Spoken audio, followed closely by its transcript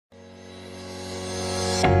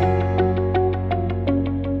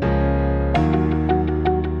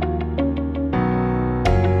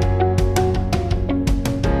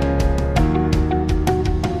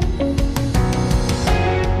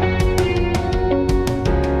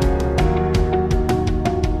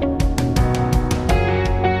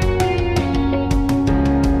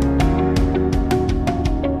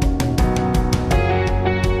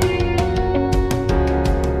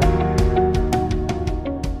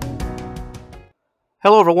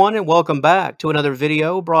Hello everyone and welcome back to another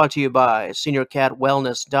video brought to you by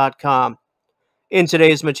SeniorCatWellness.com. In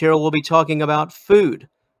today's material we'll be talking about food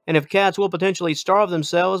and if cats will potentially starve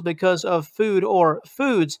themselves because of food or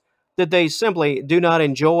foods that they simply do not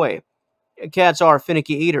enjoy. Cats are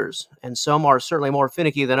finicky eaters and some are certainly more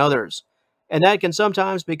finicky than others, and that can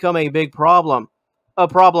sometimes become a big problem. A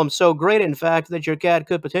problem so great in fact that your cat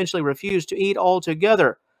could potentially refuse to eat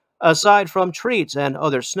altogether, aside from treats and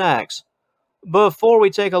other snacks. Before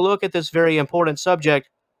we take a look at this very important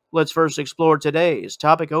subject, let's first explore today's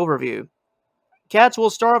topic overview. Cats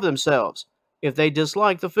will starve themselves if they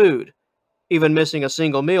dislike the food. Even missing a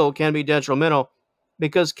single meal can be detrimental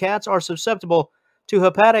because cats are susceptible to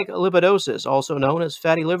hepatic lipidosis, also known as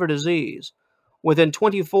fatty liver disease. Within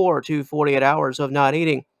 24 to 48 hours of not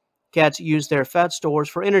eating, cats use their fat stores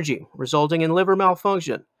for energy, resulting in liver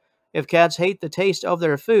malfunction. If cats hate the taste of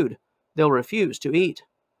their food, they'll refuse to eat.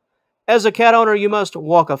 As a cat owner, you must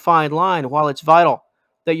walk a fine line. While it's vital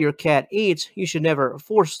that your cat eats, you should never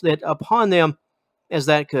force it upon them, as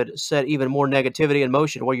that could set even more negativity in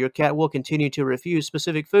motion, where your cat will continue to refuse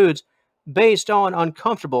specific foods based on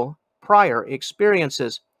uncomfortable prior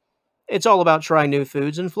experiences. It's all about trying new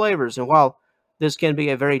foods and flavors, and while this can be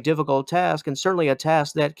a very difficult task, and certainly a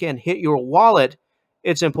task that can hit your wallet,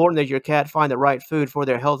 it's important that your cat find the right food for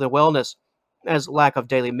their health and wellness, as lack of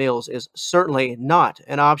daily meals is certainly not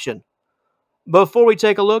an option. Before we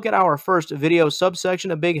take a look at our first video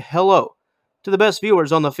subsection, a big hello to the best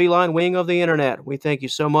viewers on the feline wing of the internet. We thank you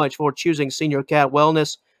so much for choosing Senior Cat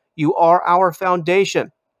Wellness. You are our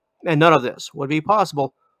foundation, and none of this would be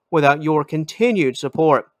possible without your continued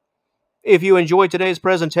support. If you enjoyed today's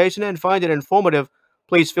presentation and find it informative,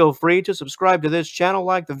 please feel free to subscribe to this channel,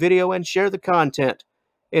 like the video, and share the content.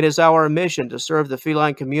 It is our mission to serve the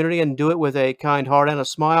feline community and do it with a kind heart and a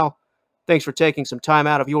smile. Thanks for taking some time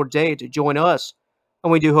out of your day to join us,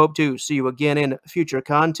 and we do hope to see you again in future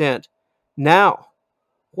content. Now,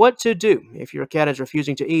 what to do if your cat is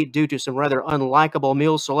refusing to eat due to some rather unlikable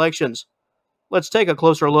meal selections? Let's take a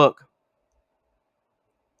closer look.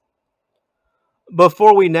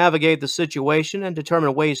 Before we navigate the situation and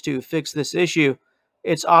determine ways to fix this issue,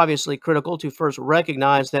 it's obviously critical to first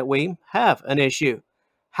recognize that we have an issue.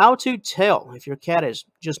 How to tell if your cat is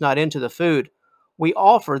just not into the food? We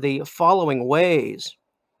offer the following ways.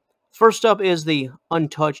 First up is the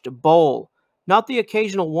untouched bowl. Not the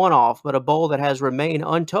occasional one-off, but a bowl that has remained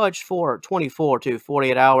untouched for 24 to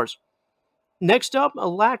 48 hours. Next up, a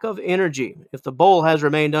lack of energy. If the bowl has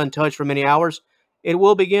remained untouched for many hours, it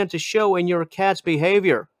will begin to show in your cat's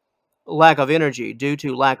behavior. Lack of energy due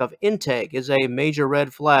to lack of intake is a major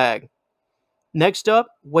red flag. Next up,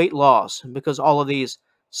 weight loss, because all of these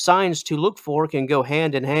signs to look for can go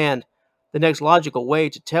hand in hand. The next logical way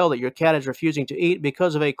to tell that your cat is refusing to eat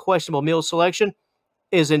because of a questionable meal selection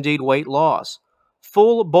is indeed weight loss.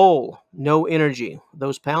 Full bowl, no energy.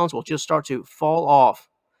 Those pounds will just start to fall off.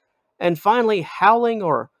 And finally, howling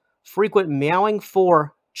or frequent meowing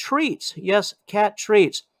for treats. Yes, cat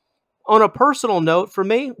treats. On a personal note, for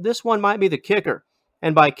me, this one might be the kicker.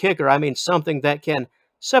 And by kicker, I mean something that can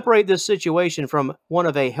separate this situation from one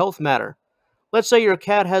of a health matter. Let's say your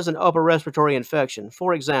cat has an upper respiratory infection,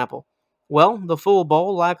 for example. Well, the full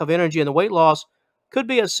bowl, lack of energy, and the weight loss could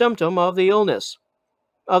be a symptom of the illness,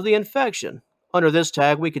 of the infection. Under this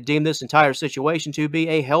tag, we could deem this entire situation to be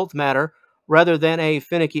a health matter rather than a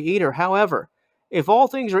finicky eater. However, if all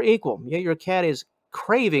things are equal, yet your cat is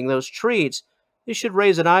craving those treats, this should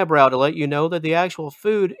raise an eyebrow to let you know that the actual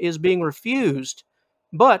food is being refused,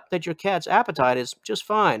 but that your cat's appetite is just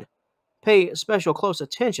fine. Pay special close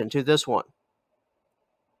attention to this one.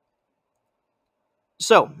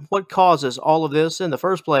 So, what causes all of this in the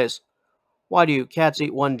first place? Why do cats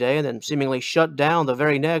eat one day and then seemingly shut down the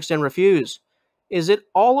very next and refuse? Is it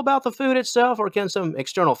all about the food itself, or can some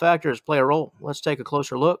external factors play a role? Let's take a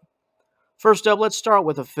closer look. First up, let's start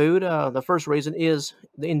with the food. The first reason is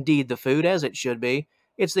indeed the food, as it should be.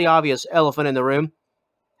 It's the obvious elephant in the room.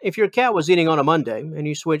 If your cat was eating on a Monday and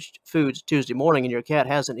you switched foods Tuesday morning and your cat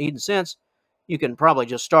hasn't eaten since, you can probably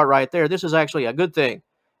just start right there. This is actually a good thing.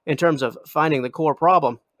 In terms of finding the core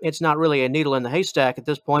problem, it's not really a needle in the haystack at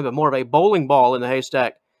this point, but more of a bowling ball in the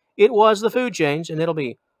haystack. it was the food change, and it'll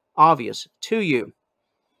be obvious to you.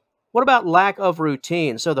 What about lack of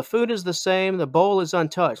routine? So the food is the same, the bowl is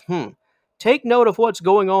untouched. Take note of what's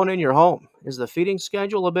going on in your home. Is the feeding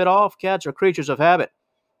schedule a bit off? Cats are creatures of habit.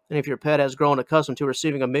 And if your pet has grown accustomed to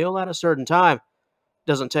receiving a meal at a certain time, it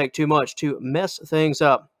doesn't take too much to mess things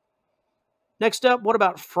up. Next up, what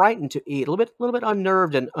about frightened to eat? A little bit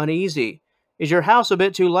unnerved and uneasy. Is your house a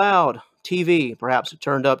bit too loud? TV, perhaps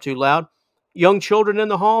turned up too loud. Young children in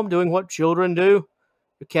the home doing what children do.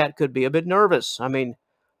 Your cat could be a bit nervous. I mean,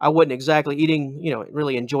 I wouldn't exactly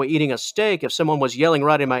really enjoy eating a steak if someone was yelling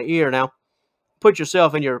right in my ear. Now, put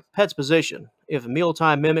yourself in your pet's position. If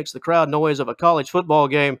mealtime mimics the crowd noise of a college football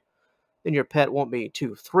game, then your pet won't be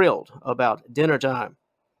too thrilled about dinner time.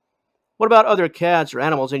 What about other cats or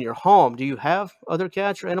animals in your home? Do you have other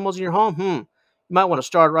cats or animals in your home? You might want to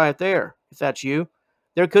start right there, if that's you.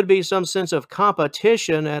 There could be some sense of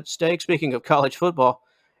competition at stake, speaking of college football.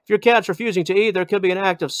 If your cat's refusing to eat, there could be an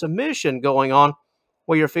act of submission going on,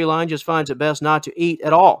 where your feline just finds it best not to eat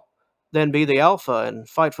at all, then be the alpha and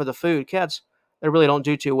fight for the food. Cats, they really don't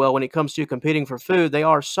do too well when it comes to competing for food. They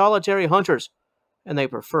are solitary hunters, and they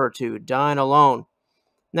prefer to dine alone.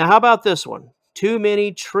 Now, how about this one? Too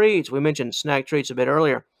many treats. We mentioned snack treats a bit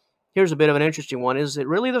earlier. Here's a bit of an interesting one. Is it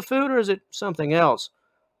really the food or is it something else?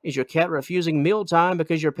 Is your cat refusing mealtime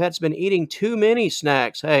because your pet's been eating too many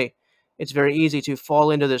snacks? Hey, it's very easy to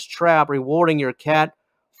fall into this trap. Rewarding your cat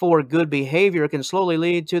for good behavior can slowly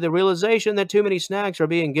lead to the realization that too many snacks are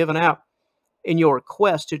being given out. In your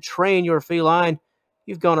quest to train your feline,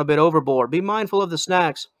 you've gone a bit overboard. Be mindful of the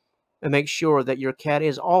snacks and make sure that your cat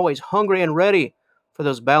is always hungry and ready for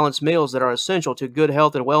those balanced meals that are essential to good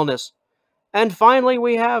health and wellness. And finally,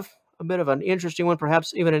 we have a bit of an interesting one,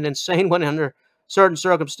 perhaps even an insane one under certain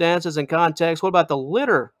circumstances and contexts. What about the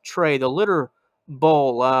litter tray, the litter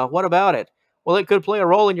bowl? What about it? Well, it could play a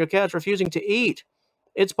role in your cat's refusing to eat.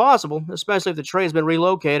 It's possible, especially if the tray has been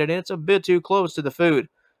relocated and it's a bit too close to the food.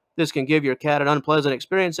 This can give your cat an unpleasant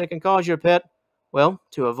experience that can cause your pet, well,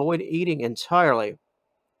 to avoid eating entirely.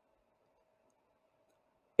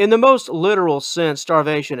 In the most literal sense,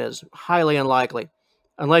 starvation is highly unlikely,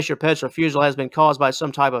 unless your pet's refusal has been caused by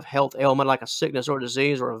some type of health ailment like a sickness or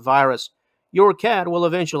disease or a virus. Your cat will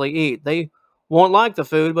eventually eat. They won't like the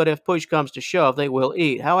food, but if push comes to shove, they will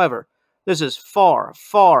eat. However, this is far,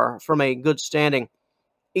 far from a good standing.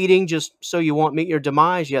 Eating just so you won't meet your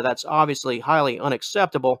demise, yeah, that's obviously highly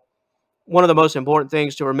unacceptable. One of the most important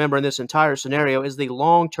things to remember in this entire scenario is the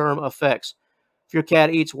long-term effects. If your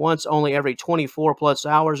cat eats once only every 24 plus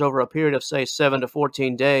hours over a period of, say, 7 to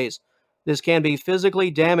 14 days, this can be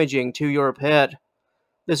physically damaging to your pet.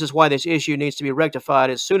 This is why this issue needs to be rectified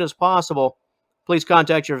as soon as possible. Please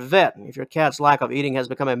contact your vet if your cat's lack of eating has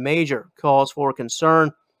become a major cause for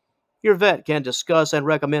concern. Your vet can discuss and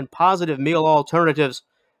recommend positive meal alternatives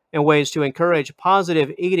and ways to encourage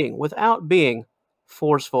positive eating without being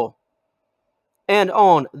forceful. And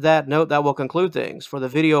on that note, that will conclude things for the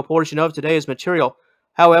video portion of today's material.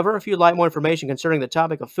 However, if you'd like more information concerning the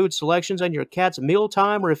topic of food selections and your cat's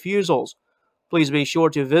mealtime refusals, please be sure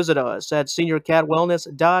to visit us at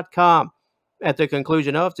seniorcatwellness.com. At the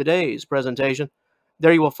conclusion of today's presentation,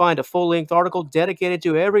 there you will find a full-length article dedicated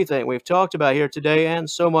to everything we've talked about here today and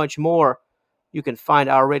so much more. You can find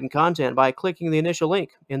our written content by clicking the initial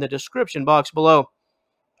link in the description box below.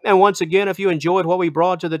 And once again, if you enjoyed what we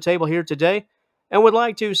brought to the table here today and would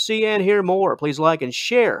like to see and hear more, please like and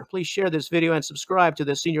share. Please share this video and subscribe to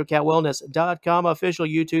the seniorcatwellness.com official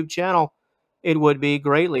YouTube channel. It would be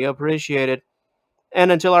greatly appreciated. And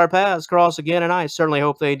until our paths cross again, and I certainly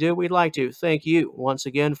hope they do, we'd like to thank you once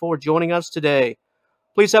again for joining us today.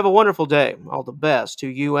 Please have a wonderful day. All the best to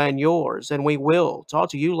you and yours, and we will talk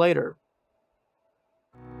to you later.